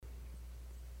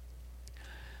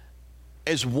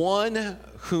As one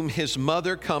whom his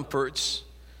mother comforts,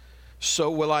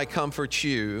 so will I comfort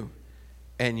you,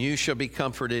 and you shall be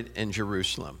comforted in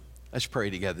Jerusalem. Let's pray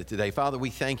together today. Father, we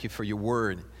thank you for your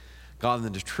word, God,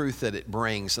 and the truth that it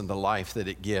brings and the life that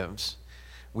it gives.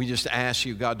 We just ask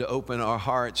you, God, to open our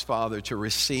hearts, Father, to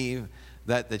receive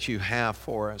that you have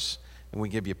for us. And we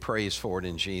give you praise for it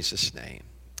in Jesus' name.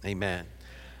 Amen.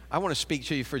 I want to speak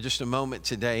to you for just a moment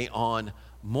today on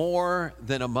more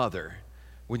than a mother.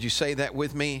 Would you say that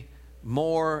with me?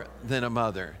 More than a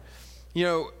mother. You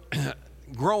know,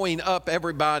 growing up,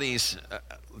 everybody's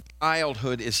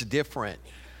childhood is different.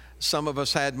 Some of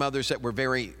us had mothers that were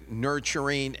very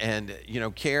nurturing and,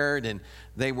 cared, and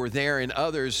they were there, and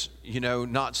others,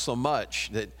 not so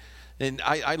much. And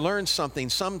I learned something.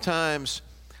 Sometimes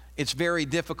it's very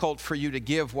difficult for you to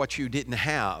give what you didn't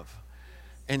have.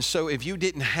 And so if you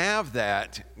didn't have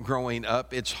that growing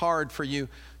up, it's hard for you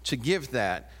to give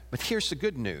that. But here's the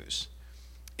good news,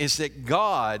 is that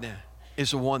God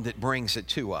is the one that brings it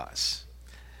to us.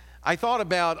 I thought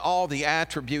about all the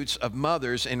attributes of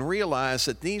mothers and realized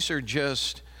that these are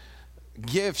just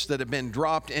gifts that have been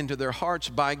dropped into their hearts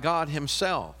by God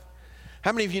himself.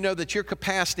 How many of you know that your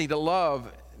capacity to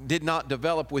love did not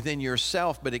develop within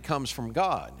yourself, but it comes from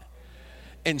God?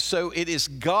 And so it is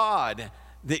God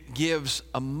that gives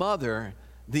a mother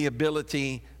the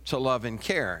ability to love and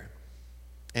care.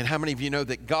 And how many of you know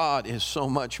that God is so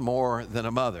much more than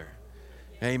a mother?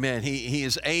 Amen. He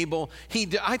is able.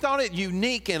 I thought it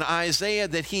unique in Isaiah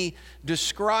that he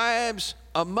describes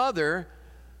a mother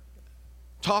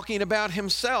talking about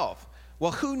himself.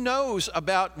 Well, who knows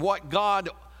about what God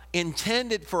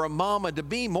intended for a mama to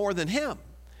be more than him?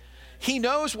 He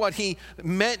knows what he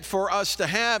meant for us to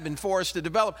have and for us to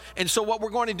develop. And so what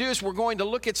we're going to do is we're going to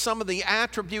look at some of the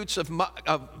attributes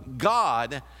of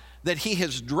God that he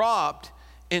has dropped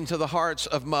into the hearts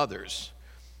of mothers.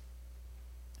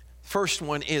 First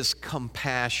one is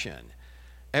compassion.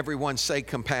 Everyone say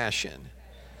compassion.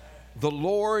 The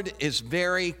Lord is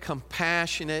very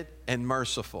compassionate and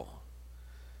merciful.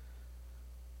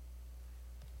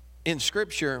 In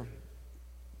Scripture,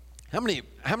 how many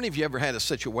of you ever had a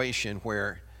situation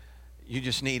where you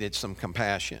just needed some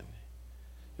compassion? You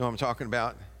know what I'm talking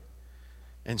about?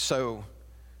 And so,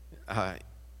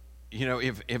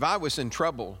 if I was in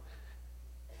trouble,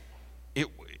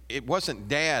 it wasn't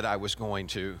Dad I was going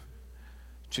to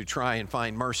try and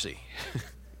find mercy.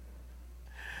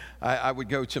 I would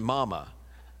go to Mama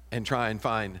and try and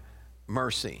find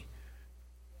mercy.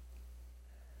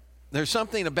 There's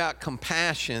something about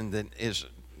compassion that is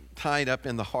tied up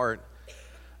in the heart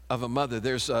of a mother.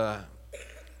 There's a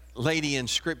lady in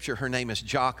Scripture, her name is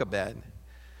Jochebed.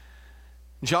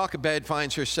 Jochebed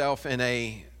finds herself in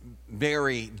a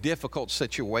very difficult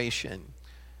situation.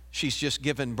 She's just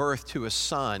given birth to a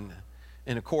son,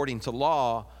 and according to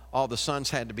law, all the sons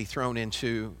had to be thrown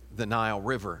into the Nile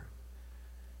River.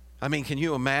 I mean, can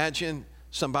you imagine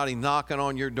somebody knocking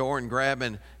on your door and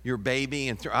grabbing your baby?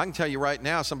 I can tell you right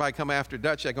now, somebody come after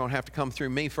Dutch, they're going to have to come through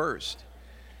me first.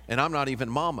 And I'm not even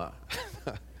Mama.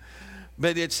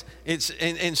 But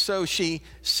and so she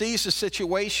sees the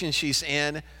situation she's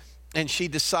in, and she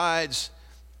decides,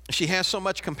 she has so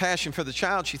much compassion for the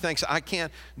child, she thinks, I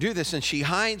can't do this. And she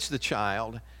hides the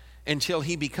child until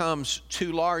he becomes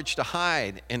too large to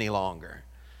hide any longer.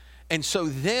 And so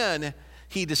then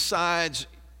she decides,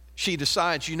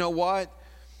 you know what?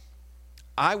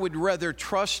 I would rather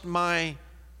trust my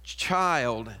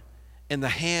child in the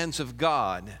hands of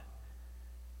God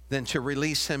than to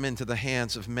release him into the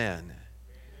hands of men.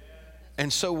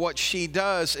 And so what she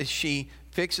does is she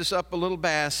fixes up a little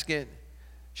basket,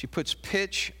 she puts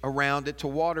pitch around it to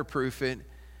waterproof it,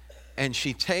 and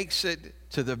she takes it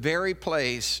to the very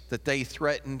place that they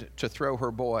threatened to throw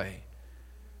her boy.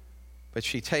 But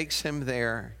she takes him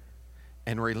there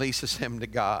and releases him to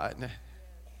God.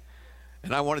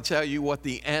 And I want to tell you what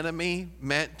the enemy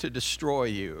meant to destroy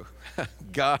you.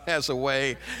 God has a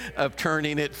way of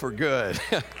turning it for good.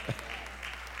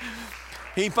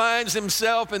 He finds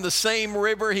himself in the same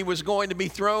river he was going to be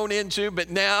thrown into, but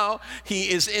now he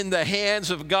is in the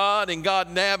hands of God, and God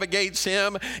navigates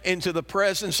him into the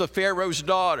presence of Pharaoh's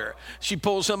daughter. She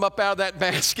pulls him up out of that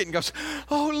basket and goes,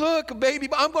 oh, look, baby,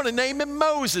 I'm going to name him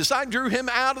Moses. I drew him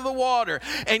out of the water.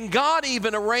 And God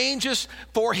even arranges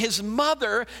for his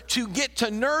mother to get to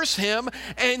nurse him,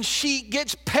 and she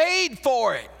gets paid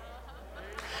for it.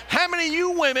 How many of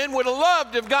you women would have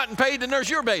loved to have gotten paid to nurse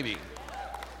your baby?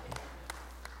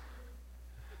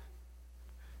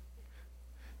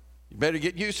 You better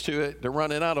get used to it. They're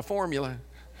running out of formula.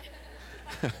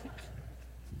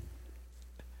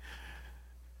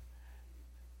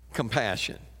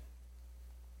 Compassion.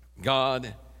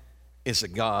 God is a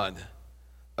God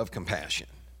of compassion.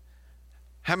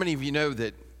 How many of you know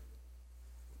that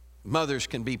mothers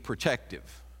can be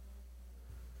protective?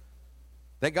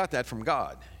 They got that from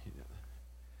God.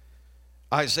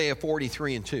 Isaiah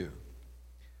 43:2.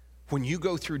 When you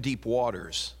go through deep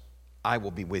waters, I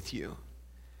will be with you.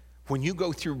 When you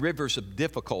go through rivers of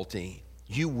difficulty,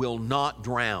 you will not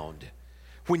drown.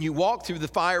 When you walk through the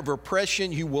fire of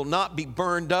oppression, you will not be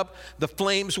burned up. The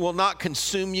flames will not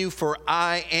consume you, for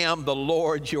I am the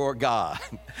Lord your God.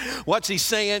 What's he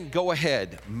saying? Go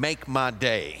ahead, make my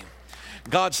day.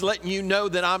 God's letting you know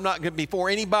that I'm not going to, before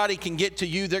anybody can get to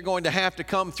you, they're going to have to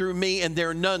come through me, and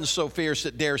there are none so fierce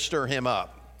that dare stir him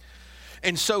up.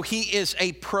 And so he is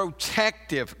a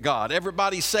protective God.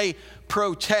 Everybody say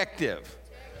protective.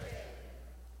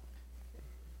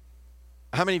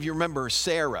 How many of you remember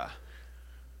Sarah?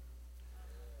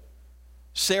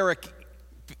 Sarah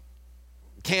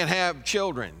can't have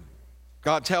children.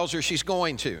 God tells her she's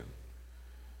going to.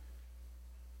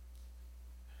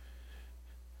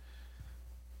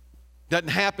 Doesn't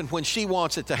happen when she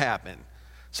wants it to happen.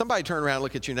 Somebody turn around and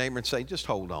look at your neighbor and say, just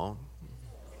hold on.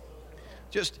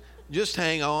 Just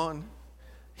hang on.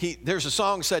 There's a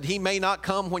song that said, he may not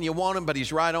come when you want him, but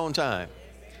he's right on time.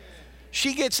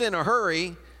 She gets in a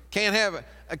hurry, can't have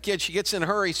a kid. She gets in a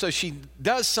hurry, so she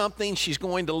does something she's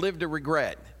going to live to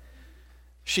regret.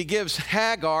 She gives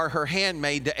Hagar, her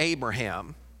handmaid, to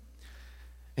Abraham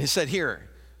and said, here,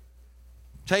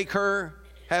 take her,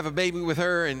 have a baby with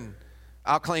her, and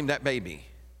I'll claim that baby.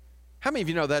 How many of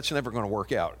you know that's never going to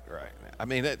work out, right? I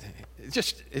mean, it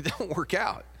don't work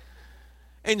out.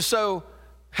 And so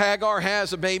Hagar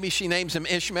has a baby. She names him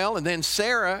Ishmael. And then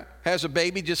Sarah has a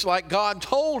baby just like God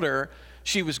told her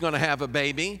she was going to have a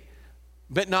baby,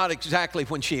 but not exactly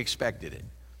when she expected it.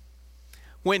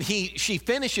 When she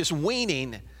finishes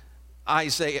weaning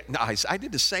Isaiah, I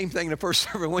did the same thing the first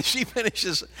service. When she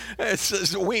finishes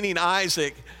weaning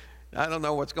Isaac, I don't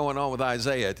know what's going on with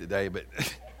Isaiah today, but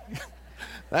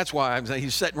that's why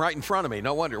he's sitting right in front of me.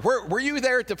 No wonder. Were you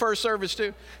there at the first service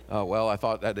too? Oh, well, I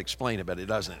thought that'd explain it, but it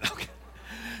doesn't. Okay.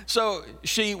 So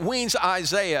she weans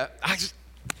Isaiah.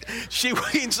 She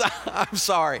weans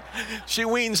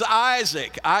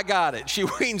Isaac. I got it. She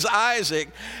weans Isaac,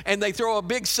 and they throw a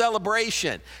big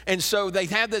celebration. And so they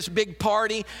have this big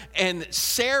party, and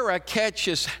Sarah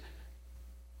catches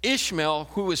Ishmael,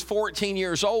 who is 14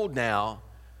 years old now,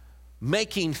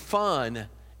 making fun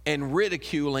and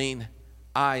ridiculing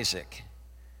Isaac.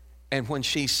 And when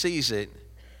she sees it,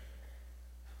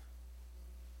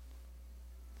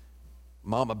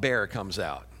 Mama Bear comes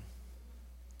out.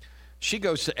 She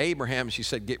goes to Abraham and she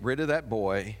said, get rid of that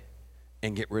boy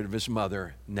and get rid of his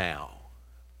mother now.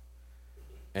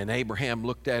 And Abraham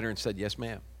looked at her and said, yes,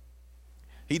 ma'am.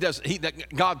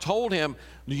 God told him,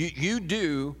 you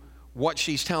do what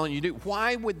she's telling you to do.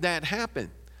 Why would that happen?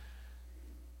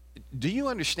 Do you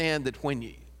understand that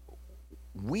when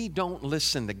we don't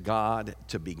listen to God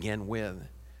to begin with,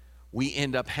 we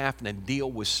end up having to deal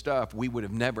with stuff we would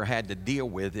have never had to deal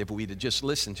with if we'd have just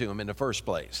listened to him in the first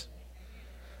place?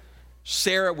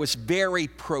 Sarah was very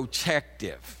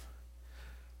protective.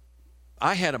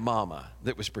 I had a mama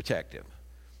that was protective.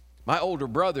 My older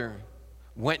brother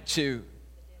went to,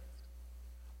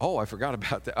 I forgot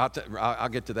about that. I'll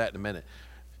get to that in a minute.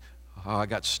 Oh, I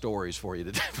got stories for you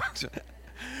today.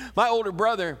 My older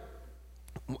brother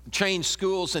changed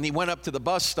schools, and he went up to the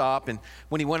bus stop, and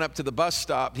when he went up to the bus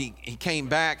stop, he came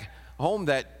back home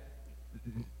that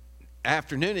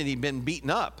afternoon, and he'd been beaten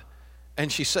up.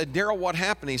 And she said, Daryl, what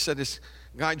happened? He said, this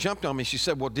guy jumped on me. She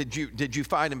said, well, did you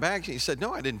fight him back? He said,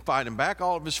 no, I didn't fight him back.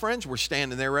 All of his friends were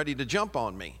standing there ready to jump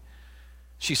on me.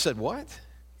 She said, what?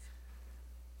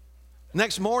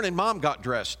 Next morning, Mom got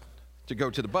dressed to go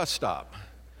to the bus stop.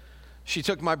 She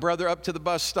took my brother up to the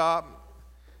bus stop,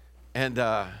 and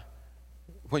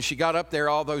when she got up there,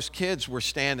 all those kids were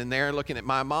standing there looking at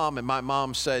my mom, and my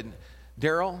mom said,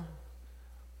 Daryl,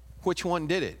 which one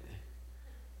did it?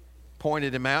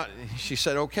 Pointed him out. She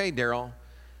said, okay, Daryl.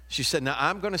 She said, now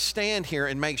I'm going to stand here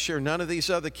and make sure none of these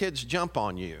other kids jump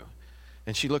on you.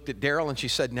 And she looked at Daryl and she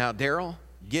said, now, Daryl,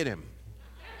 get him.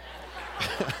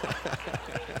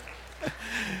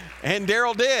 And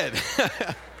Daryl did.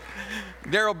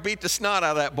 Daryl beat the snot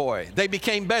out of that boy. They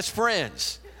became best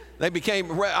friends. They became,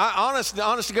 honest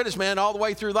to goodness, man, all the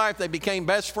way through life, they became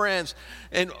best friends.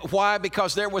 And why?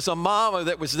 Because there was a mama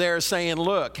that was there saying,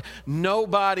 look,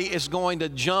 nobody is going to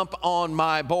jump on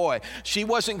my boy. She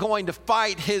wasn't going to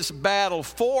fight his battle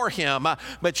for him,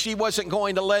 but she wasn't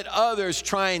going to let others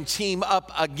try and team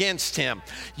up against him.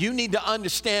 You need to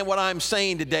understand what I'm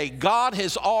saying today. God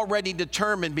has already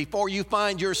determined before you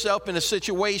find yourself in a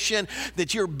situation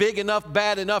that you're big enough,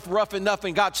 bad enough, rough enough,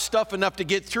 and got stuff enough to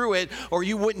get through it, or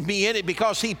you wouldn't be in it,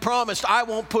 because he promised, I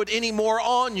won't put any more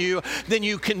on you than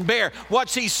you can bear.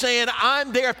 What's he saying?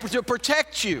 I'm there to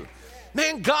protect you.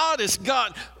 Man, God has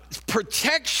got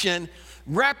protection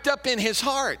wrapped up in his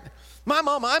heart. My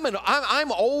mom,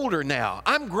 I'm older now.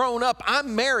 I'm grown up.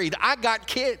 I'm married. I got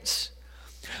kids.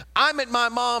 I'm at my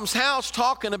mom's house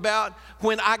talking about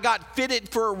when I got fitted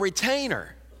for a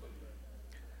retainer.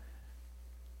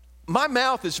 My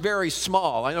mouth is very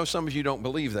small. I know some of you don't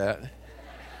believe that.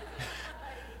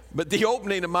 But the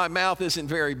opening of my mouth isn't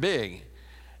very big.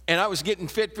 And I was getting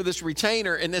fit for this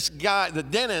retainer, and this guy, the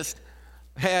dentist,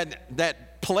 had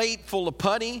that plate full of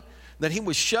putty that he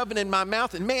was shoving in my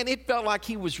mouth. And man, it felt like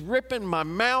he was ripping my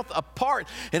mouth apart.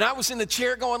 And I was in the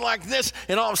chair going like this,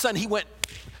 and all of a sudden he went,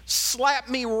 slapped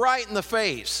me right in the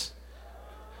face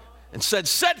and said,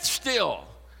 sit still.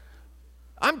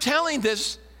 I'm telling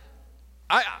this,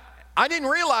 I didn't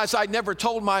realize I'd never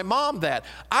told my mom that.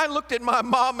 I looked at my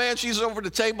mom, man, she's over the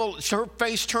table, her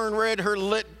face turned red, her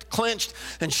lip clenched,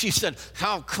 and she said,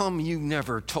 how come you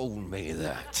never told me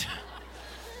that?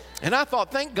 And I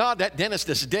thought, thank God that dentist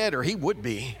is dead, or he would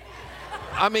be.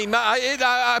 I mean,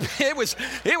 it was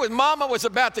Mama was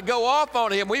about to go off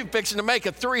on him. We were fixing to make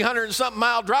a 300-something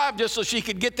mile drive just so she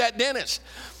could get that dentist.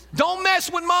 Don't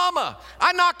mess with Mama.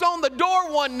 I knocked on the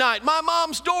door one night, my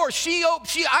mom's door.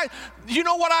 You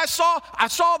know what I saw? I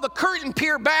saw the curtain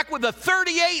peer back with a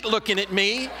 38 looking at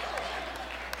me.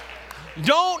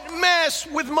 Don't mess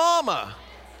with Mama.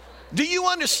 Do you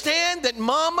understand that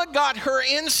Mama got her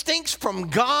instincts from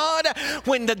God?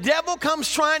 When the devil comes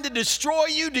trying to destroy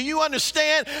you, do you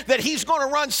understand that he's going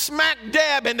to run smack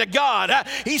dab into God?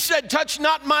 He said, touch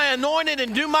not my anointed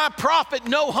and do my prophet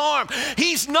no harm.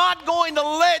 He's not going to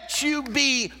let you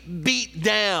be beat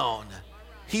down.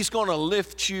 He's going to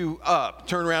lift you up.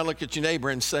 Turn around, look at your neighbor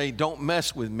and say, don't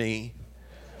mess with me.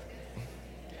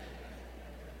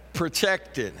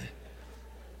 Protected.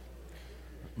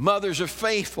 Mothers are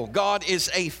faithful. God is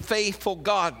a faithful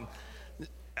God.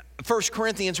 1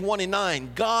 Corinthians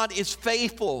 1:9, God is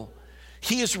faithful.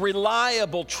 He is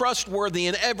reliable, trustworthy,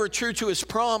 and ever true to his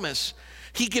promise.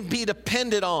 He can be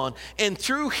depended on. And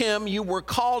through him you were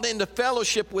called into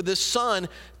fellowship with his Son,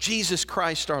 Jesus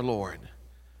Christ our Lord.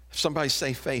 Somebody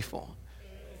say faithful.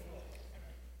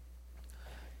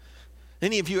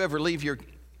 Any of you ever leave your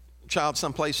child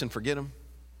someplace and forget them?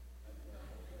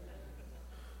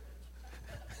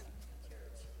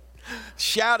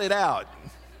 Shout it out.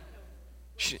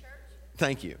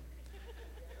 Thank you.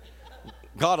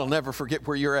 God will never forget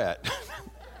where you're at.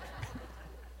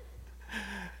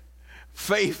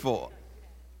 Faithful.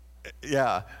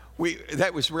 Yeah,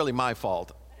 that was really my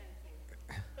fault.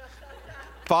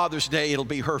 Father's Day, it'll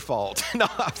be her fault. No,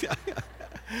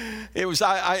 it was,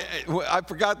 I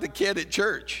forgot the kid at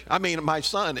church. I mean, my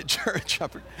son at church. I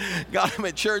got him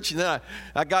at church, and then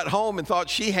I got home and thought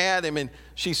she had him, and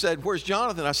she said, where's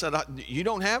Jonathan? I said, you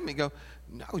don't have him? He goes,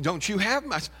 no, don't you have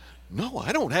him? I said, no,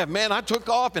 I don't have him, man. I took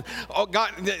off and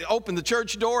opened the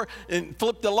church door and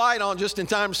flipped the light on just in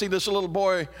time to see this little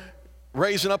boy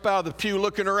raising up out of the pew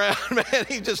looking around. Man,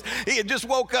 he had just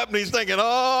woke up and he's thinking,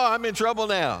 oh, I'm in trouble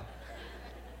now.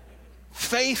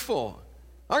 Faithful.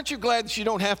 Aren't you glad that you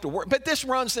don't have to work? But this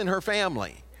runs in her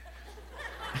family.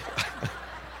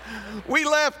 We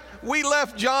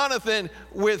left Jonathan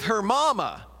with her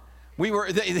mama.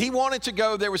 He wanted to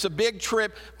go. There was a big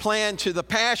trip planned to the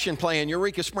Passion Play in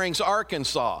Eureka Springs,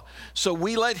 Arkansas. So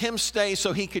we let him stay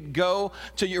so he could go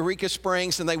to Eureka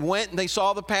Springs. And they went and they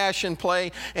saw the Passion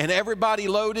Play. And everybody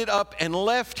loaded up and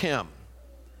left him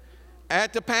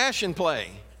at the Passion Play.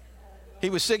 He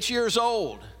was 6 years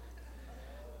old.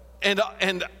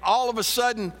 And all of a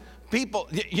sudden, people,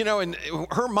 and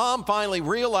her mom finally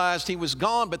realized he was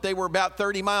gone, but they were about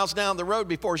 30 miles down the road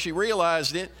before she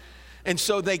realized it. And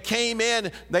so they came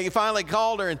in, they finally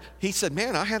called her, and he said,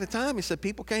 man, I had a time. He said,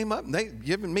 people came up and they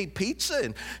given me pizza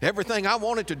and everything I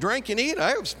wanted to drink and eat.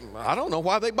 I don't know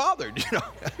why they bothered,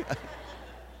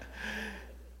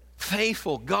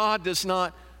 Faithful. God does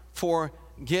not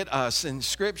forget us. In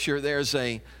Scripture, there's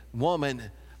a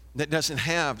woman that doesn't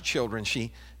have children.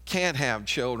 She can't have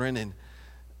children, and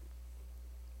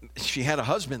she had a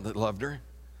husband that loved her.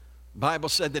 The Bible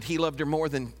said that he loved her more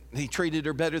than, he treated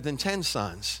her better than 10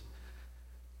 sons.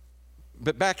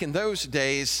 But back in those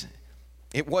days,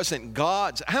 it wasn't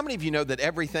God's. How many of you know that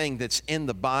everything that's in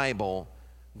the Bible,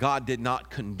 God did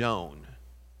not condone?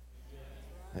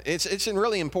 It's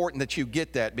really important that you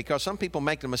get that, because some people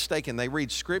make the mistake and they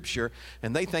read Scripture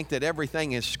and they think that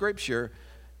everything is Scripture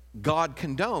God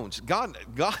condones. God,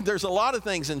 there's a lot of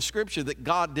things in Scripture that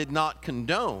God did not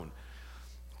condone.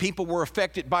 People were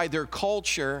affected by their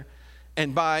culture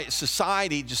and by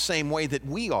society the same way that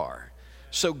we are.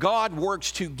 So God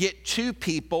works to get to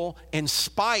people in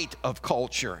spite of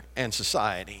culture and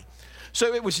society.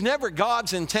 So it was never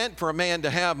God's intent for a man to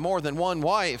have more than one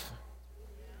wife.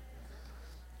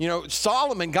 You know,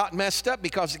 Solomon got messed up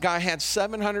because the guy had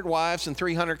 700 wives and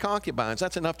 300 concubines.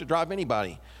 That's enough to drive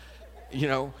anybody. You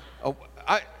know,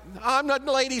 I'm not,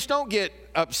 ladies, don't get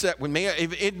upset with me.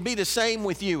 It'd be the same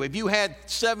with you. If you had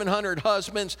 700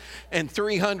 husbands and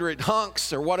 300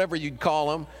 hunks or whatever you'd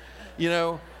call them, you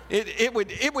know, it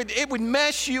would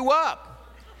mess you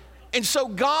up. And so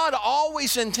God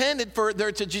always intended for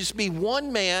there to just be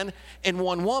one man and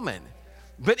one woman.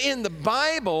 But in the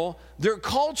Bible, their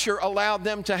culture allowed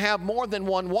them to have more than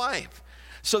one wife.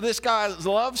 So this guy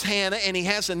loves Hannah, and he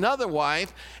has another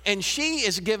wife, and she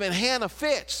is giving Hannah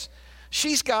fits.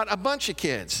 She's got a bunch of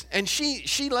kids, and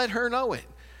she let her know it.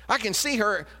 I can see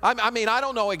her. I mean, I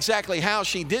don't know exactly how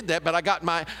she did that, but I got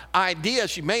my idea.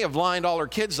 She may have lined all her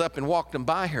kids up and walked them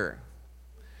by her.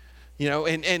 You know,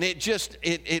 and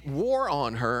it wore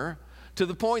on her, to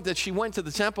the point that she went to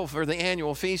the temple for the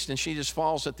annual feast, and she just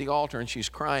falls at the altar and she's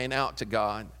crying out to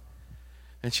God.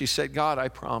 And she said, God, I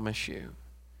promise you,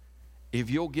 if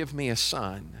you'll give me a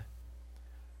son,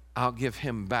 I'll give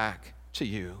him back to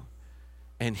you,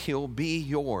 and he'll be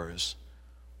yours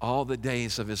all the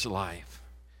days of his life.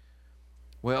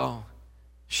 Well,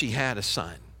 she had a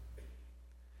son.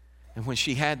 And when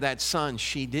she had that son,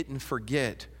 she didn't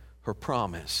forget her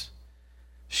promise.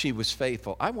 She was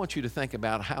faithful. I want you to think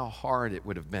about how hard it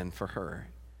would have been for her.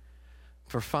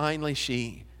 For finally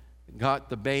she got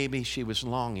the baby she was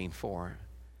longing for.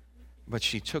 But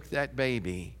she took that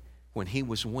baby when he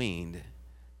was weaned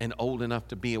and old enough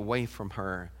to be away from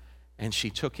her, and she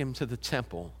took him to the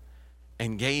temple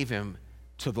and gave him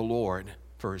to the Lord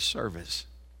for his service.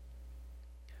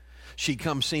 She'd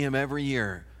come see him every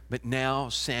year, but now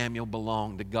Samuel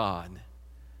belonged to God.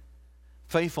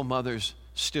 Faithful mothers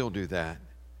still do that.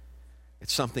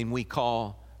 It's something we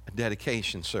call a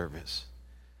dedication service.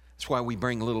 That's why we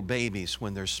bring little babies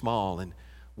when they're small, and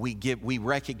we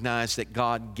recognize that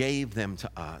God gave them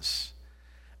to us,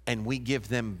 and we give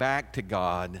them back to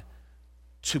God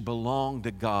to belong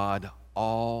to God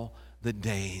all the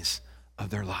days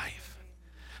of their life.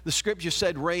 The Scripture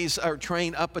said, raise or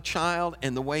train up a child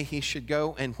in the way he should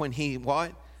go, and when he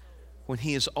what? When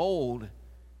he is old,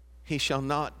 he shall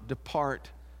not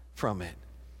depart from it.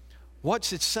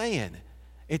 What's it saying?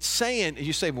 It's saying,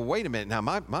 you say, well, wait a minute. Now,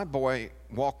 my boy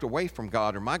walked away from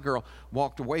God, or my girl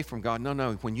walked away from God.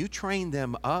 No. When you train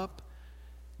them up,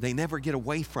 they never get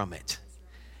away from it.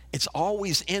 It's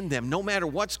always in them. No matter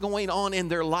what's going on in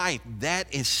their life,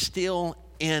 that is still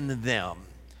in them.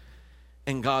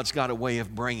 And God's got a way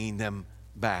of bringing them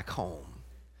back home.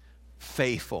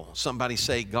 Faithful. Somebody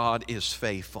say, God is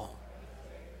faithful.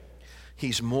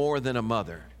 He's more than a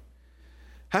mother.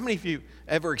 How many of you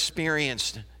ever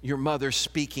experienced your mother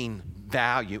speaking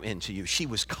value into you? She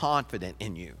was confident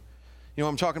in you. You know what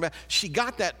I'm talking about? She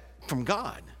got that from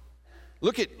God.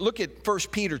 Look at 1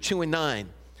 Peter 2:9.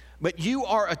 But you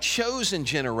are a chosen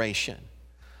generation,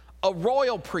 a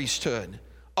royal priesthood,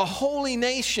 a holy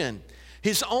nation,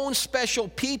 his own special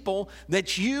people,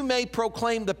 that you may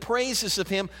proclaim the praises of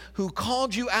him who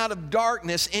called you out of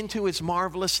darkness into his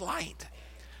marvelous light.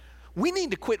 We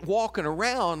need to quit walking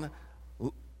around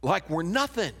like we're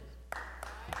nothing.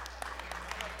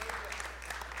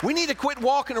 We need to quit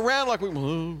walking around like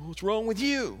what's wrong with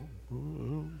you?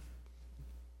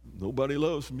 Nobody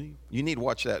loves me. You need to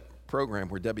watch that program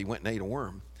where Debbie went and ate a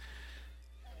worm.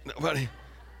 Nobody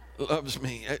loves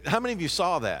me. How many of you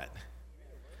saw that?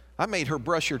 I made her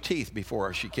brush her teeth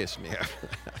before she kissed me.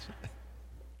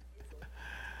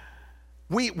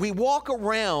 We walk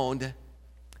around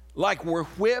like we're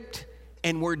whipped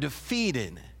and we're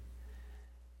defeated.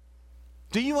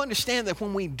 Do you understand that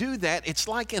when we do that, it's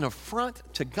like an affront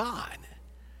to God?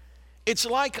 It's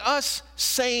like us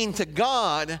saying to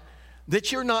God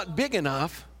that you're not big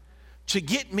enough to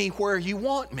get me where you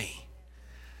want me.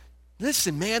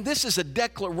 Listen, man, this is a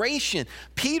declaration.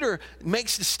 Peter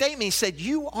makes the statement. He said,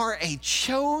 you are a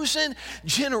chosen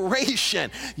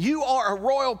generation. You are a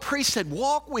royal priesthood.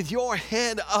 Walk with your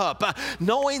head up,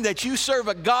 knowing that you serve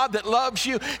a God that loves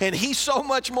you, and he's so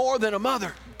much more than a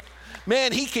mother.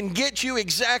 man, he can get you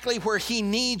exactly where he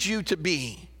needs you to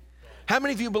be. How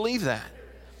many of you believe that?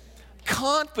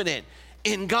 Confident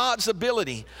in God's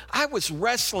ability. I was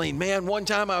wrestling, man. One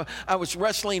time I was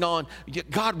wrestling on,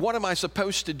 God, what am I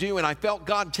supposed to do? And I felt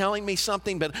God telling me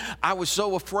something, but I was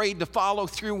so afraid to follow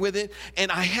through with it.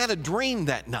 And I had a dream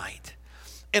that night.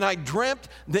 And I dreamt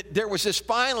that there was this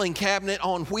filing cabinet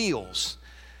on wheels.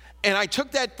 And I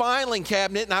took that filing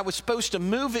cabinet and I was supposed to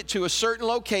move it to a certain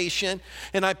location.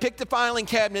 And I picked the filing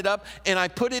cabinet up and I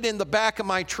put it in the back of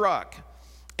my truck.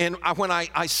 And when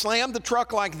I slammed the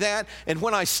truck like that, and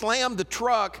when I slammed the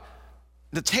truck,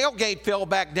 the tailgate fell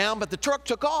back down, but the truck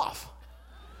took off.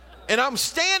 And I'm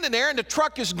standing there, and the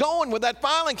truck is going with that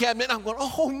filing cabinet, and I'm going,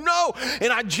 oh no.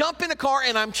 And I jump in the car,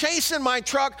 and I'm chasing my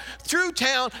truck through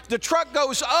town. The truck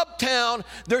goes uptown.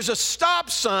 There's a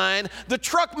stop sign. The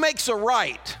truck makes a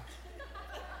right.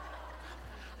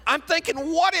 I'm thinking,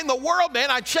 what in the world, man?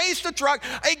 I chased the truck.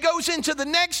 It goes into the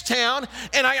next town,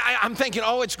 and I'm thinking,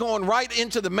 oh, it's going right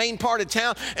into the main part of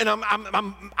town. And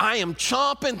I am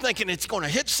chomping, thinking it's going to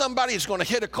hit somebody, it's going to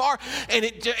hit a car, and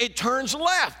it turns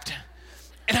left.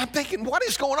 And I'm thinking, what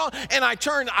is going on? And I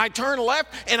turn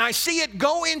left, and I see it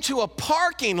go into a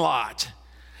parking lot.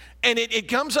 And it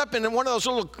comes up in one of those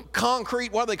little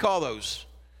concrete, what do they call those?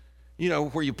 You know,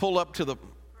 where you pull up to the,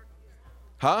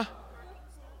 huh?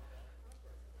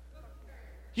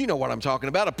 You know what I'm talking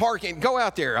about, a parking, go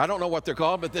out there. I don't know what they're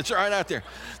called, but it's right out there.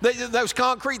 Those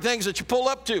concrete things that you pull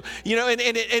up to, you know, and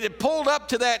it pulled up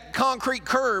to that concrete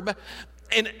curb,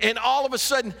 and all of a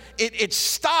sudden it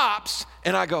stops,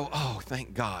 and I go, oh,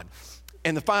 thank God.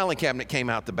 And the filing cabinet came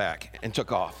out the back and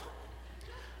took off.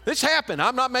 This happened.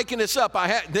 I'm not making this up. I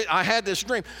had this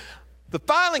dream. The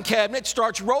filing cabinet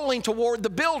starts rolling toward the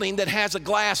building that has a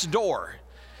glass door.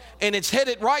 And it's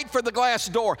headed right for the glass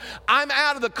door. I'm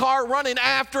out of the car running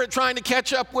after it, trying to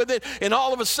catch up with it. And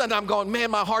all of a sudden I'm going, man,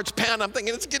 my heart's pounding. I'm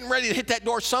thinking it's getting ready to hit that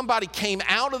door. Somebody came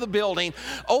out of the building,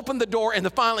 opened the door, and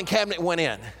the filing cabinet went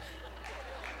in.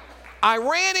 I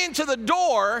ran into the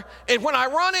door, and when I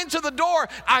run into the door,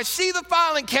 I see the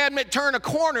filing cabinet turn a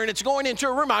corner, and it's going into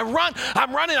a room. I'm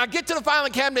running, I get to the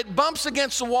filing cabinet, bumps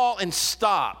against the wall, and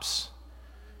stops.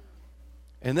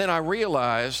 And then I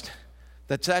realized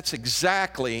that's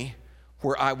exactly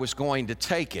where I was going to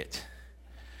take it.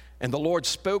 And the Lord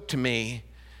spoke to me,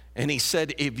 and he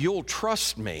said, if you'll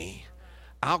trust me,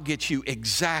 I'll get you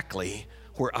exactly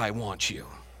where I want you.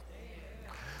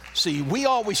 See, we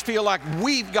always feel like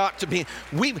we've got to be,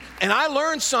 and I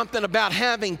learned something about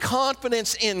having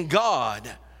confidence in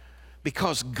God,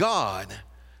 because God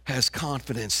has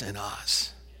confidence in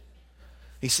us.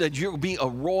 He said, you'll be a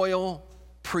royal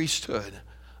priesthood,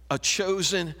 a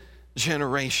chosen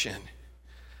generation.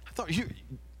 I thought,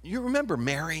 you remember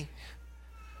Mary?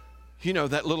 You know,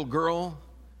 that little girl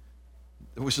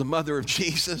that was the mother of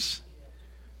Jesus?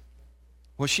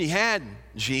 Well, she had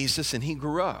Jesus and he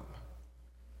grew up.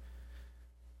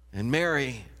 And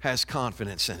Mary has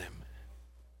confidence in him.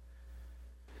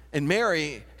 And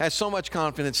Mary has so much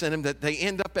confidence in him that they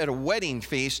end up at a wedding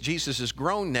feast. Jesus is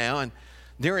grown now, and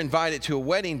they're invited to a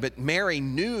wedding, but Mary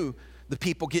knew the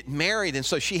people get married, and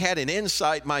so she had an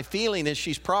insight. My feeling is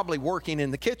she's probably working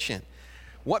in the kitchen.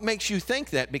 What makes you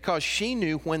think that? Because she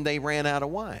knew when they ran out of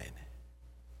wine.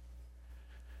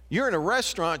 You're in a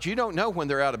restaurant, you don't know when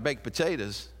they're out of baked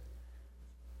potatoes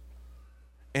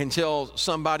until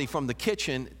somebody from the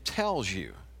kitchen tells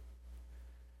you.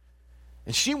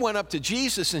 And she went up to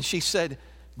Jesus and she said,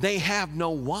 they have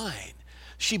no wine.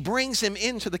 She brings him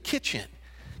into the kitchen,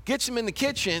 gets him in the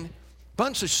kitchen,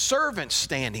 bunch of servants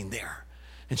standing there.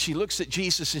 And she looks at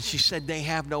Jesus and she said, they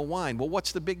have no wine. Well,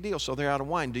 what's the big deal? So they're out of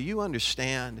wine. Do you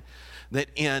understand that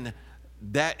in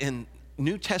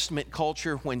New Testament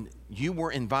culture, when you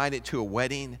were invited to a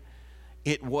wedding,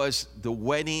 it was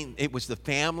the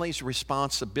family's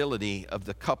responsibility of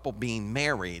the couple being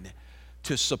married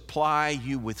to supply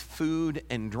you with food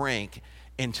and drink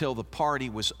until the party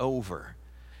was over.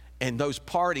 And those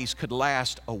parties could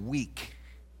last a week.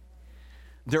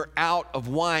 They're out of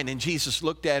wine. And Jesus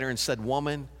looked at her and said,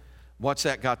 woman, what's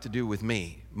that got to do with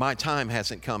me? My time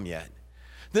hasn't come yet.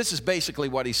 This is basically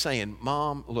what he's saying.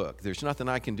 Mom, look, there's nothing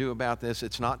I can do about this.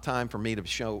 It's not time for me to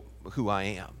show who I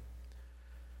am.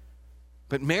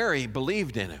 But Mary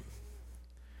believed in him.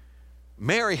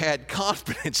 Mary had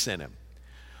confidence in him.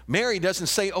 Mary doesn't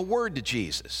say a word to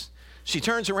Jesus. She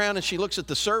turns around and she looks at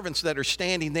the servants that are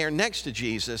standing there next to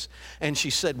Jesus, and she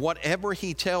said, whatever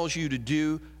he tells you to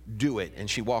do, do it. And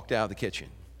she walked out of the kitchen.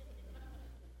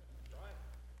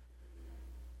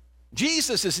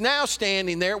 Jesus is now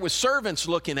standing there with servants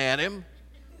looking at him,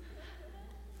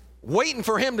 waiting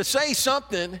for him to say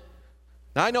something,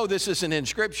 Now, I know this isn't in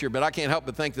Scripture, but I can't help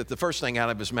but think that the first thing out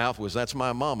of his mouth was, "That's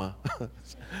my mama."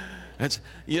 That's,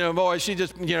 boy, she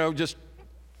just,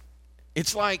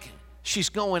 it's like she's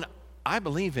going, "I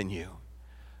believe in you.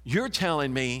 You're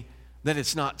telling me that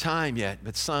it's not time yet,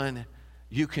 but son,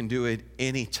 you can do it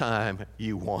anytime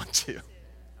you want to."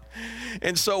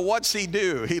 And so what's he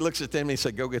do? He looks at them and he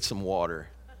said, "Go get some water."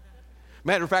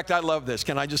 Matter of fact, I love this.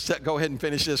 Can I just go ahead and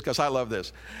finish this? Because I love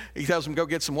this. He tells them, "Go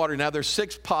get some water." Now, there's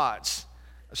 6 pots,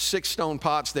 6 stone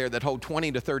pots there that hold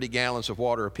 20 to 30 gallons of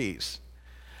water apiece.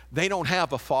 They don't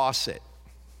have a faucet.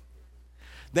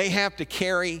 They have to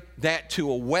carry that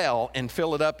to a well and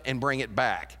fill it up and bring it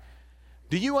back.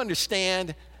 Do you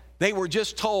understand? They were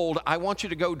just told, "I want you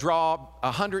to go draw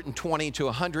 120 to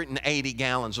 180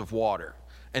 gallons of water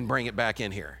and bring it back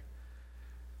in here."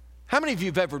 How many of you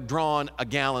have ever drawn a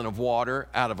gallon of water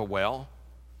out of a well?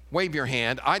 Wave your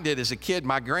hand. I did as a kid.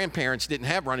 My grandparents didn't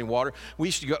have running water. We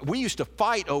used to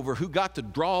fight over who got to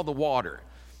draw the water.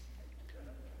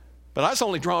 But I was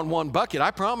only drawing 1 bucket.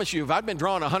 I promise you, if I'd been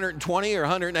drawing 120 or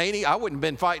 180, I wouldn't have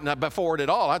been fighting before it at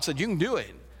all. I said, "You can do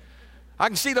it." I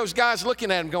can see those guys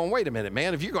looking at him going, "Wait a minute,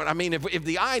 man. If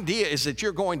the idea is that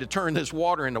you're going to turn this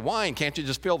water into wine, can't you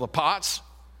just fill the pots?"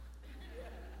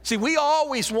 See, we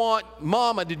always want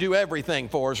mama to do everything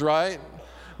for us, right?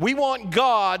 We want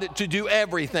God to do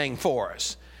everything for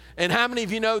us. And how many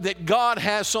of you know that God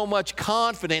has so much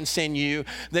confidence in you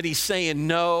that he's saying,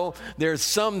 "No, there's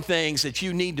some things that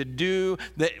you need to do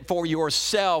that for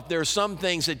yourself. There's some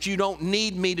things that you don't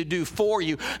need me to do for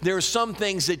you. There's some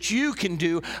things that you can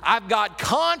do. I've got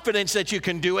confidence that you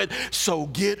can do it, so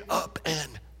get up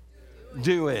and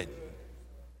do it."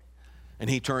 And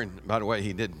he turned, by the way,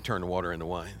 he didn't turn the water into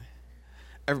wine.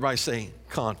 Everybody say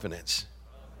confidence.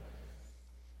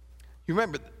 You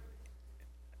remember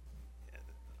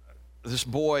this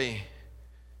boy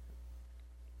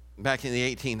back in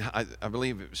the I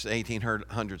believe it was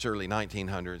 1800s, early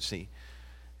 1900s,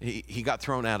 he got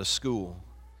thrown out of school.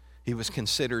 He was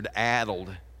considered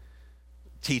addled.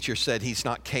 Teacher said he's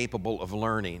not capable of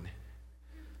learning.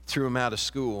 Threw him out of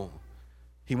school.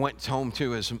 He went home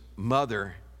to his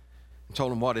mother and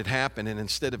told him what had happened, and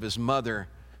instead of his mother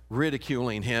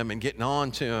ridiculing him and getting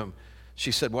on to him,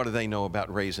 she said, "What do they know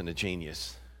about raising a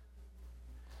genius?"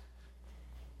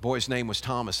 Boy's name was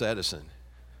Thomas Edison.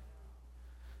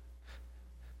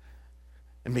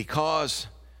 And because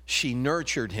she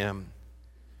nurtured him,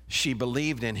 she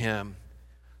believed in him.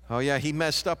 Oh yeah, he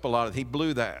messed up a lot. He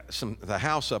blew the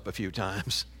house up a few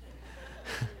times.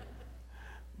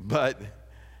 But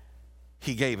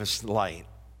he gave us light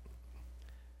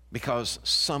because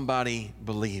somebody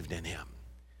believed in him.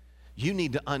 You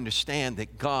need to understand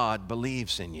that God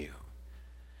believes in you.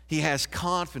 He has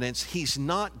confidence. He's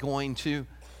not going to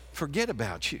forget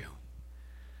about you.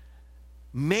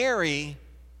 Mary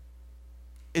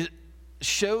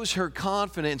shows her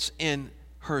confidence in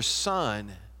her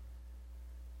son,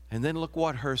 and then look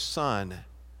what her son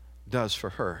does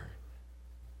for her.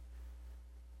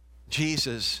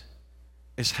 Jesus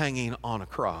is hanging on a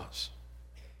cross.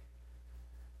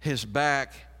 His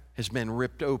back has been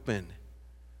ripped open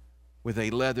with a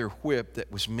leather whip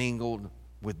that was mingled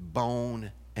with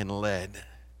bone and lead.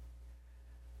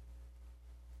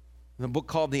 In the book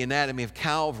called The Anatomy of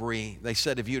Calvary, they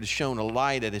said if you'd have shown a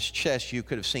light at his chest, you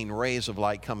could have seen rays of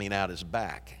light coming out his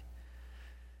back.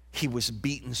 He was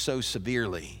beaten so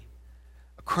severely.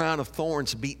 A crown of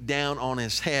thorns beat down on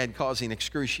his head, causing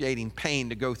excruciating pain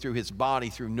to go through his body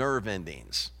through nerve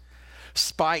endings.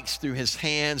 Spikes through his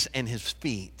hands and his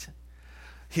feet.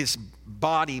 His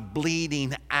body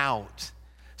bleeding out.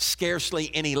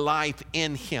 Scarcely any life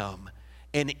in him.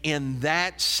 And in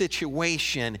that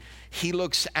situation, he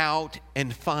looks out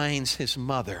and finds his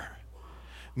mother,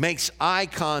 makes eye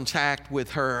contact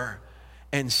with her,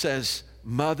 and says,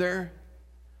 "Mother,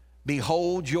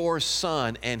 behold your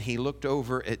son." And he looked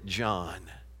over at John.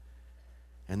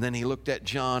 And then he looked at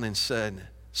John and said,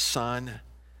 "Son,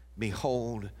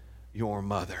 behold your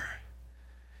mother."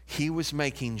 He was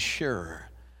making sure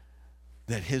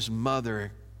that his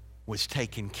mother was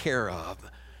taken care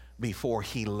of before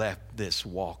he left this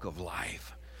walk of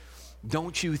life.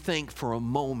 Don't you think for a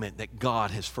moment that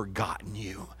God has forgotten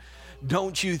you.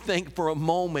 Don't you think for a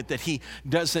moment that he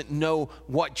doesn't know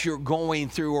what you're going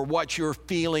through or what you're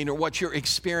feeling or what you're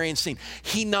experiencing.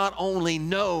 He not only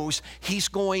knows, he's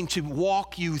going to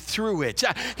walk you through it.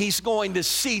 He's going to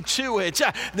see to it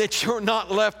that you're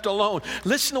not left alone.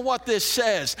 Listen to what this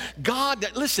says. God,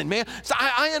 listen, man,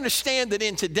 I understand that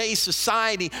in today's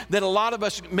society that a lot of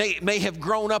us may have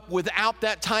grown up without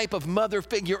that type of mother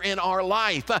figure in our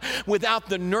life, without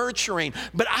the nurturing.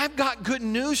 But I've got good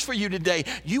news for you today.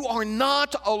 You are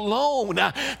not alone.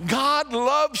 God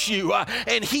loves you,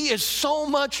 and He is so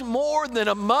much more than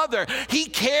a mother. He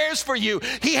cares for you.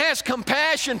 He has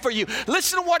compassion for you.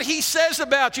 Listen to what He says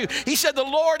about you. He said, the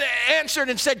Lord answered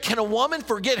and said, can a woman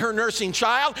forget her nursing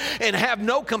child and have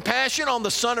no compassion on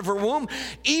the son of her womb?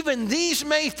 Even these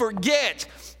may forget,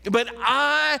 but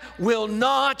I will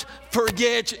not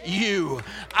forget you.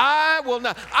 I will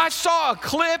not. I saw a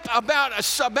clip about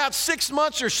 6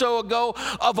 months or so ago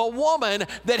of a woman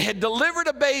that had delivered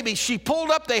a baby. She pulled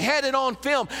up, they had it on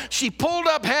film. She pulled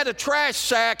up, had a trash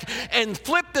sack, and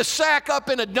flipped the sack up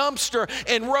in a dumpster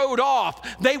and rode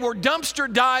off. They were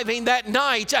dumpster diving that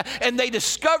night, and they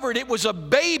discovered it was a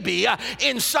baby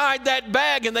inside that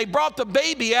bag, and they brought the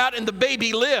baby out, and the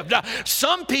baby lived.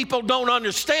 Some people don't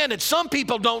understand it. Some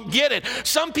people don't get it.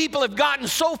 Some people have gotten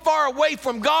so far away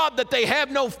from God that they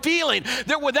have no feeling.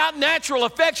 They're without natural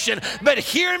affection. But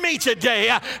hear me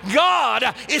today.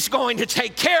 God is going to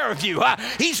take care of you.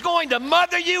 He's going to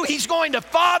mother you. He's going to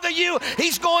father you.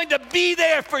 He's going to be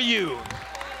there for you.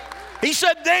 He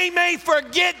said, they may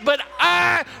forget, but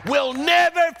I will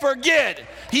never forget.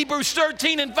 Hebrews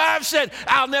 13:5 said,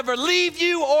 I'll never leave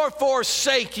you or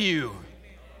forsake you.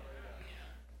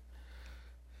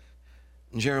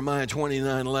 In Jeremiah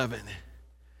 29:11,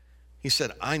 He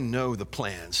said, I know the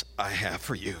plans I have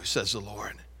for you, says the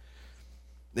Lord.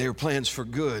 They are plans for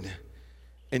good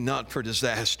and not for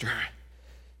disaster,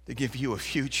 to give you a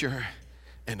future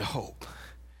and a hope.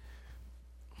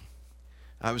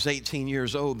 I was 18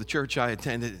 years old. The church I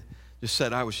attended just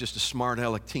said I was just a smart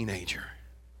aleck teenager.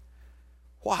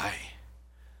 Why?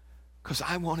 Because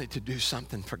I wanted to do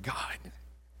something for God.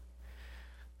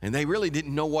 And they really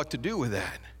didn't know what to do with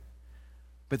that.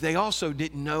 But they also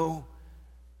didn't know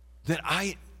that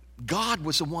God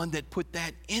was the one that put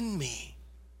that in me.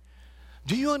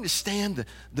 Do you understand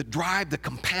the drive, the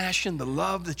compassion, the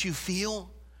love that you feel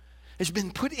has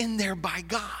been put in there by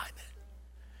God?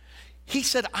 He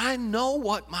said, I know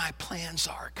what my plans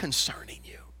are concerning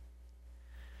you.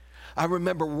 I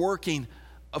remember working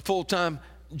a full-time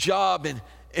job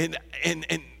and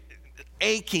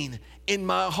aching in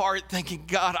my heart, thinking,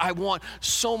 God, I want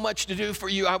so much to do for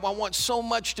you. I want so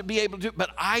much to be able to do, but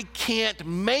I can't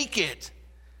make it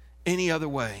any other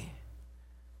way.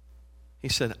 He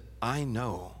said, I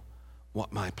know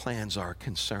what my plans are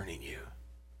concerning you.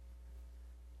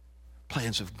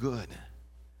 Plans of good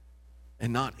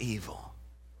and not evil,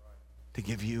 to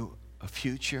give you a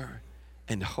future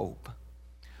and hope.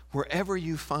 Wherever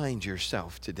you find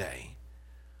yourself today,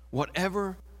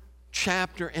 whatever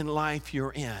chapter in life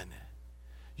you're in,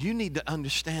 you need to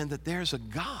understand that there's a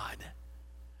God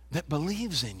that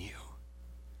believes in you,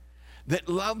 that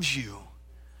loves you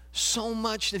so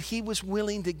much that He was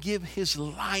willing to give His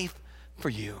life for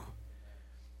you.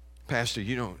 Pastor,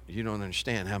 you don't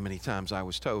understand how many times I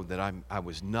was told that I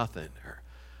was nothing, or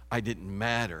I didn't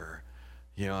matter.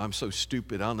 You know, I'm so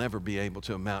stupid, I'll never be able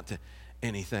to amount to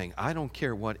anything. I don't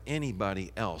care what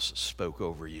anybody else spoke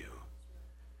over you.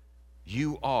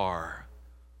 You are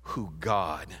who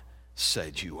God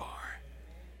said you are.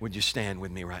 Would you stand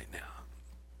with me right now?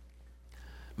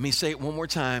 Let me say it one more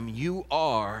time. You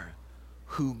are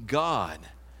who God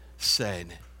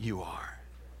said you are.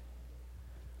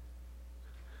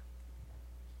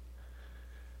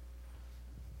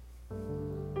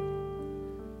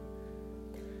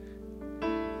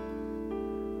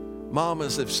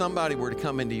 Mamas, if somebody were to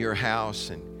come into your house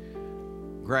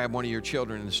and grab one of your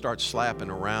children and start slapping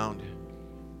around,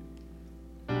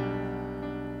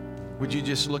 would you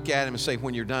just look at him and say,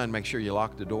 when you're done, make sure you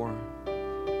lock the door?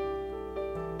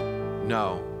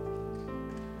 No.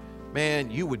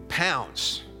 Man, you would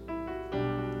pounce.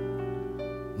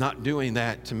 Not doing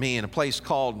that to me in a place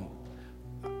called,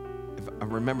 if I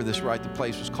remember this right, the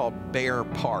place was called Bear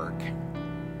Park.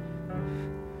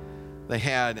 They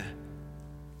had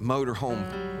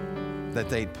motorhome that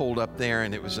they'd pulled up there,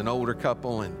 and it was an older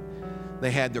couple, and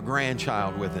they had their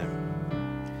grandchild with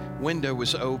them. Window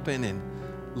was open, and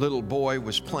little boy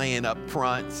was playing up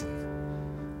front.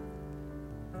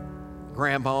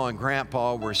 Grandma and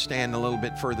Grandpa were standing a little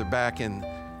bit further back in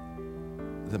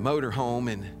the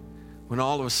motorhome, and when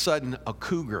all of a sudden a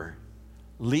cougar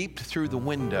leaped through the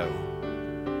window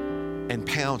and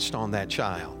pounced on that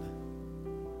child.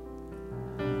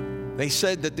 They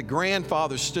said that the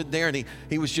grandfather stood there and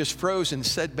he was just frozen and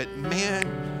said, but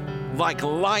man, like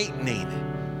lightning,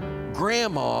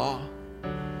 Grandma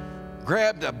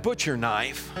grabbed a butcher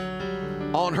knife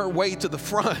on her way to the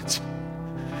front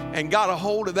and got a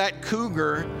hold of that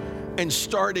cougar and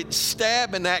started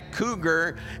stabbing that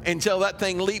cougar until that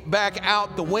thing leaped back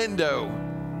out the window.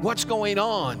 What's going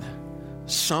on?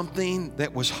 something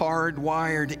that was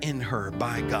hardwired in her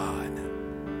by God.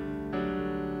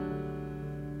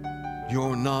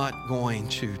 You're not going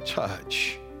to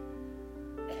touch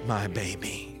my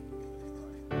baby.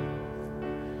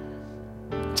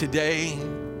 Today,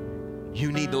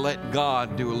 you need to let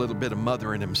God do a little bit of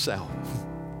mothering himself.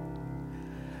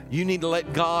 You need to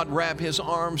let God wrap his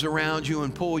arms around you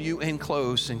and pull you in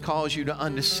close and cause you to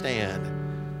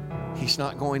understand he's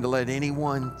not going to let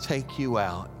anyone take you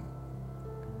out.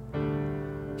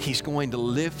 He's going to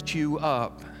lift you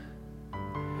up.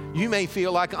 You may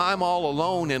feel like I'm all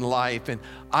alone in life and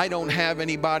I don't have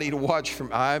anybody to watch from.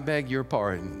 I beg your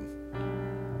pardon.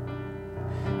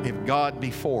 If God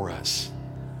be for us,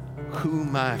 who,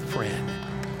 my friend,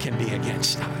 can be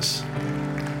against us?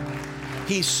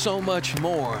 He's so much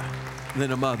more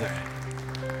than a mother.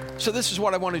 So this is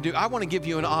what I want to do. I want to give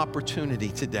you an opportunity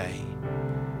today.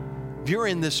 If you're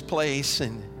in this place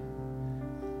and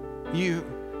you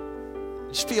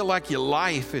just feel like your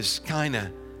life is kind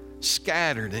of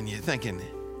scattered and you're thinking,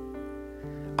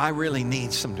 I really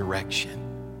need some direction.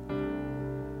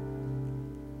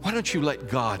 Why don't you let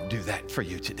God do that for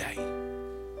you today?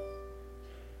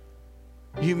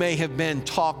 You may have been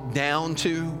talked down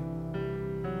to.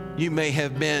 You may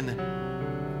have been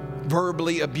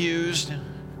verbally abused.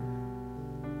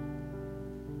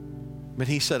 But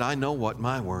he said, I know what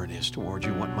my word is toward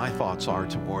you, what my thoughts are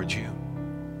toward you.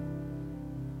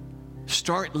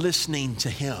 Start listening to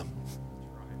him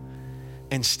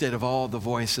instead of all the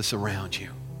voices around you.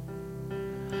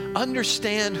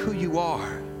 Understand who you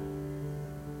are.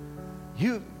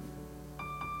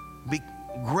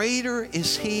 Greater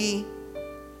is he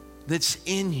that's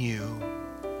in you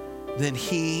than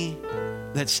he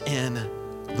that's in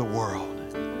the world.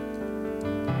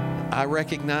 I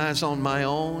recognize on my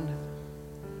own,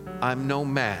 I'm no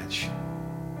match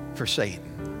for Satan.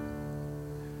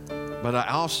 But I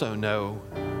also know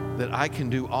that I can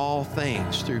do all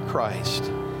things through Christ,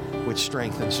 which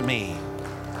strengthens me.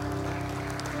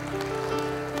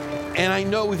 And I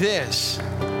know this.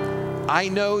 I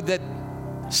know that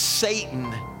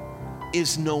Satan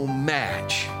is no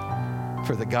match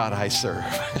for the God I serve.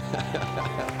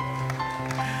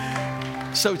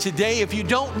 So today, if you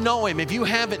don't know him, if you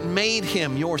haven't made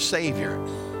him your Savior,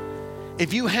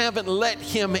 if you haven't let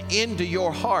him into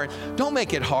your heart, don't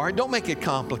make it hard. Don't make it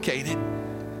complicated.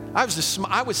 I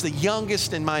was the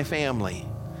youngest in my family.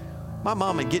 My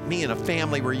mom would get me in a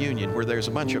family reunion where there's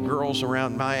a bunch of girls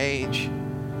around my age,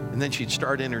 and then she'd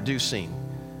start introducing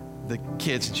the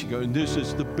kids, and she'd go, and this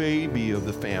is the baby of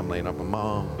the family. And I'm a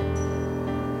mom,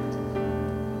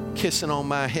 kissing on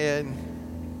my head,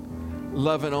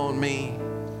 loving on me.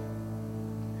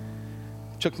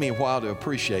 Took me a while to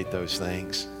appreciate those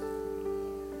things.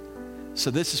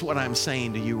 So this is what I'm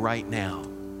saying to you right now.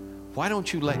 Why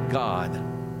don't you let God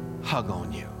hug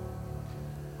on you?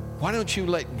 Why don't you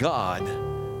let God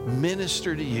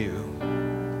minister to you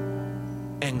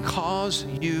and cause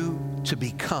you to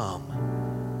become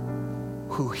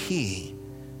who he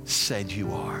said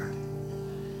you are?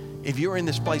 If you're in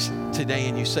this place today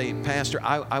and you say, Pastor,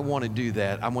 I want to do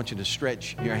that, I want you to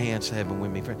stretch your hands to heaven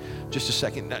with me for just a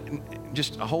second.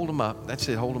 Just hold them up. That's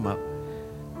it. Hold them up.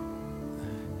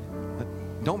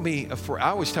 Don't be afraid. I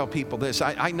always tell people this.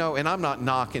 I know, and I'm not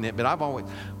knocking it, but I've always,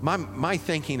 my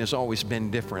thinking has always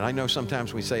been different. I know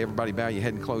sometimes we say, everybody bow your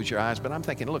head and close your eyes, but I'm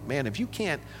thinking, look, man, if you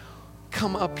can't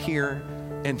come up here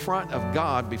in front of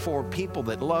God before people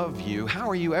that love you, how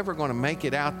are you ever going to make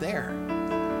it out there?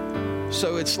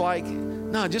 So it's like,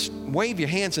 no, just wave your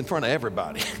hands in front of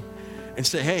everybody and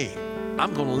say, hey,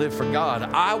 I'm going to live for God.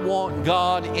 I want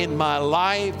God in my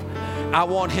life. I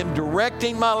want him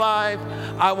directing my life.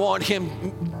 I want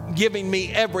him giving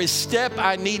me every step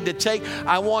I need to take.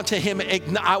 I want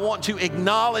to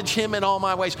acknowledge him in all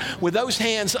my ways. With those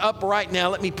hands up right now,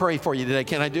 let me pray for you today.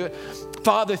 Can I do it?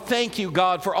 Father, thank you,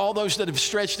 God, for all those that have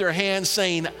stretched their hands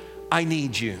saying, I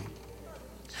need you.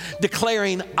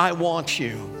 Declaring, I want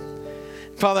you.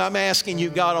 Father, I'm asking you,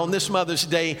 God, on this Mother's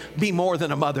Day, be more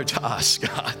than a mother to us,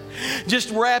 God. Just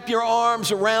wrap your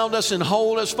arms around us and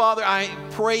hold us, Father. I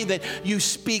pray that you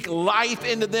speak life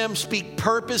into them, speak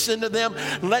purpose into them.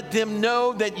 Let them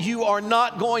know that you are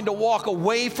not going to walk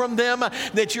away from them,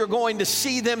 that you're going to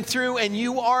see them through, and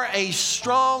you are a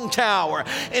strong tower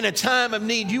in a time of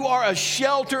need. You are a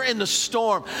shelter in the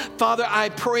storm. Father, I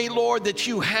pray, Lord, that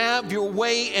you have your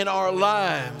way in our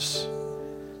lives.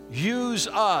 Use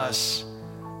us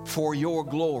for your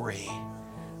glory.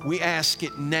 We ask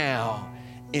it now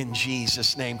in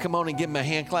Jesus' name. Come on and give him a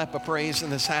hand clap of praise in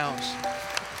this house.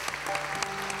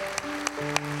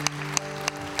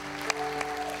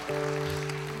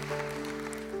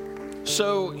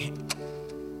 So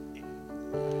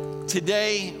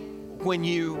today, when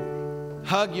you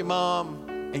hug your mom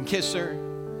and kiss her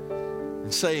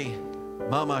and say,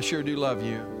 Mama, I sure do love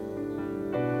you.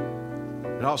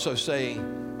 And also say,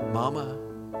 Mama,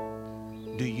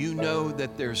 do you know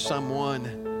that there's someone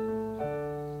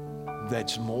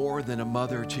that's more than a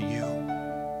mother to you?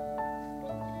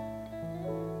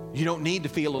 You don't need to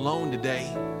feel alone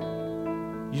today.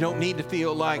 You don't need to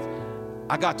feel like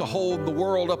I got to hold the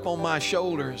world up on my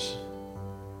shoulders.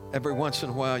 Every once in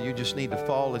a while, you just need to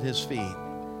fall at His feet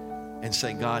and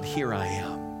say, God, here I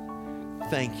am.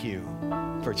 Thank you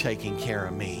for taking care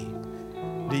of me.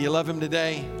 Do you love Him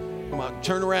today? Come on,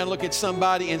 turn around, look at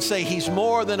somebody and say, He's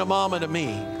more than a mama to me.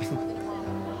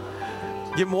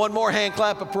 Give Him one more hand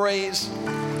clap of praise.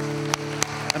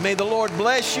 And may the Lord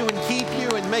bless you and keep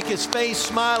you and make His face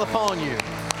smile upon you.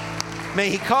 May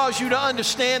He cause you to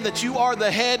understand that you are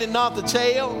the head and not the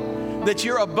tail, that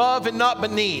you're above and not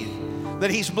beneath, that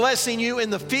He's blessing you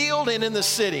in the field and in the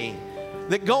city,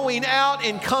 that going out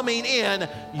and coming in,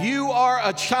 you are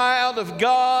a child of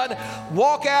God.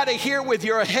 Walk out of here with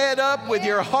your head up, with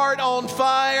your heart on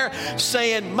fire,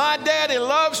 saying, my daddy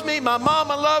loves me, my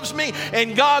mama loves me,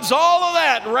 and God's all of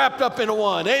that wrapped up in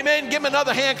one. Amen. Give Him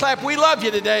another hand clap. We love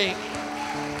you today.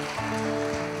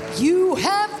 You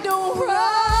have no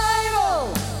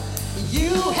rival.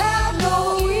 You have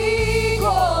no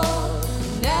equal.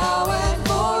 Now and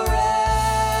forever,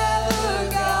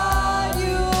 God,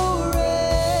 you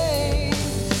reign.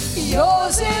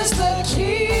 Yours is the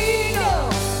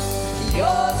kingdom.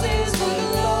 Yours is the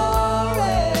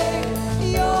glory.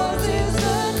 Yours is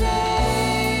the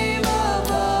name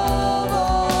above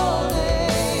all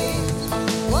names.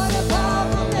 What a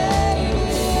powerful name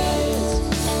it is.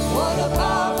 What a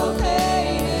powerful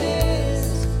name it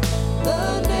is.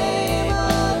 The name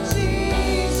of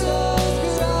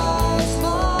Jesus Christ,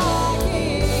 my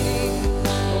King.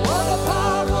 What a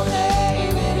powerful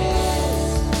name it is.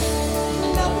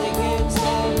 Nothing can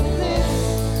stand with this.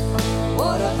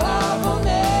 What a powerful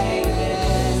name it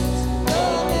is. The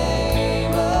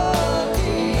name of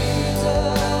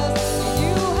Jesus.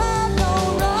 You have no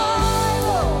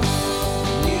rival.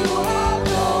 You have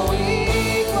no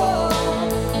equal.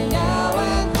 Now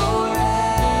and forever,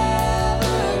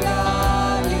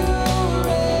 God, you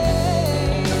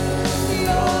reign.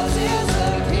 Yours is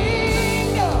the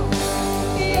kingdom.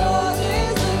 Yours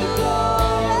is the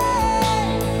glory.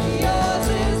 Yours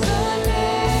is the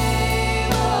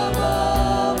name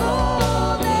above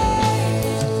all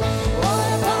names. What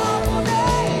a powerful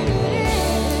name it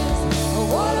is.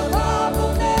 What a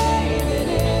powerful name it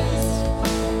is.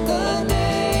 The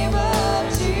name of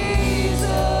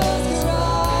Jesus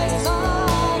Christ,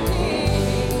 my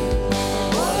King.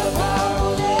 What a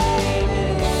powerful name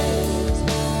it is.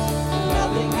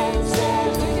 Nothing can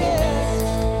stand against.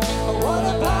 What a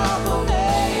powerful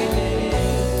name it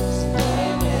is. The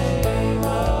name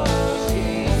of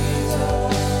Jesus.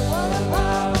 What a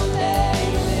powerful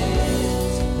name it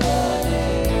is. The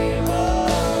name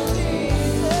of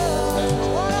Jesus.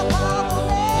 What a powerful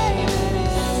name it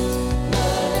is. The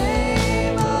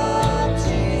name of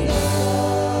Jesus.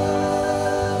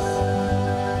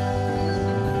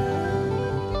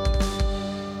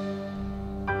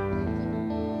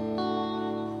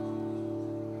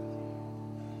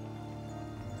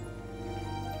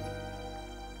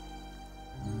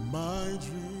 My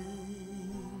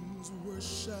dreams were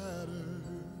shattered.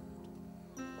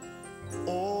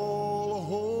 All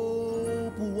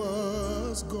hope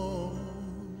was gone.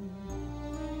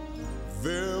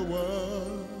 There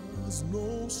was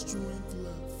no strength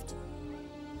left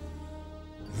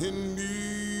in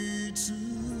me to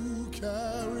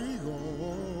carry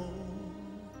on.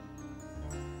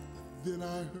 Then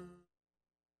I heard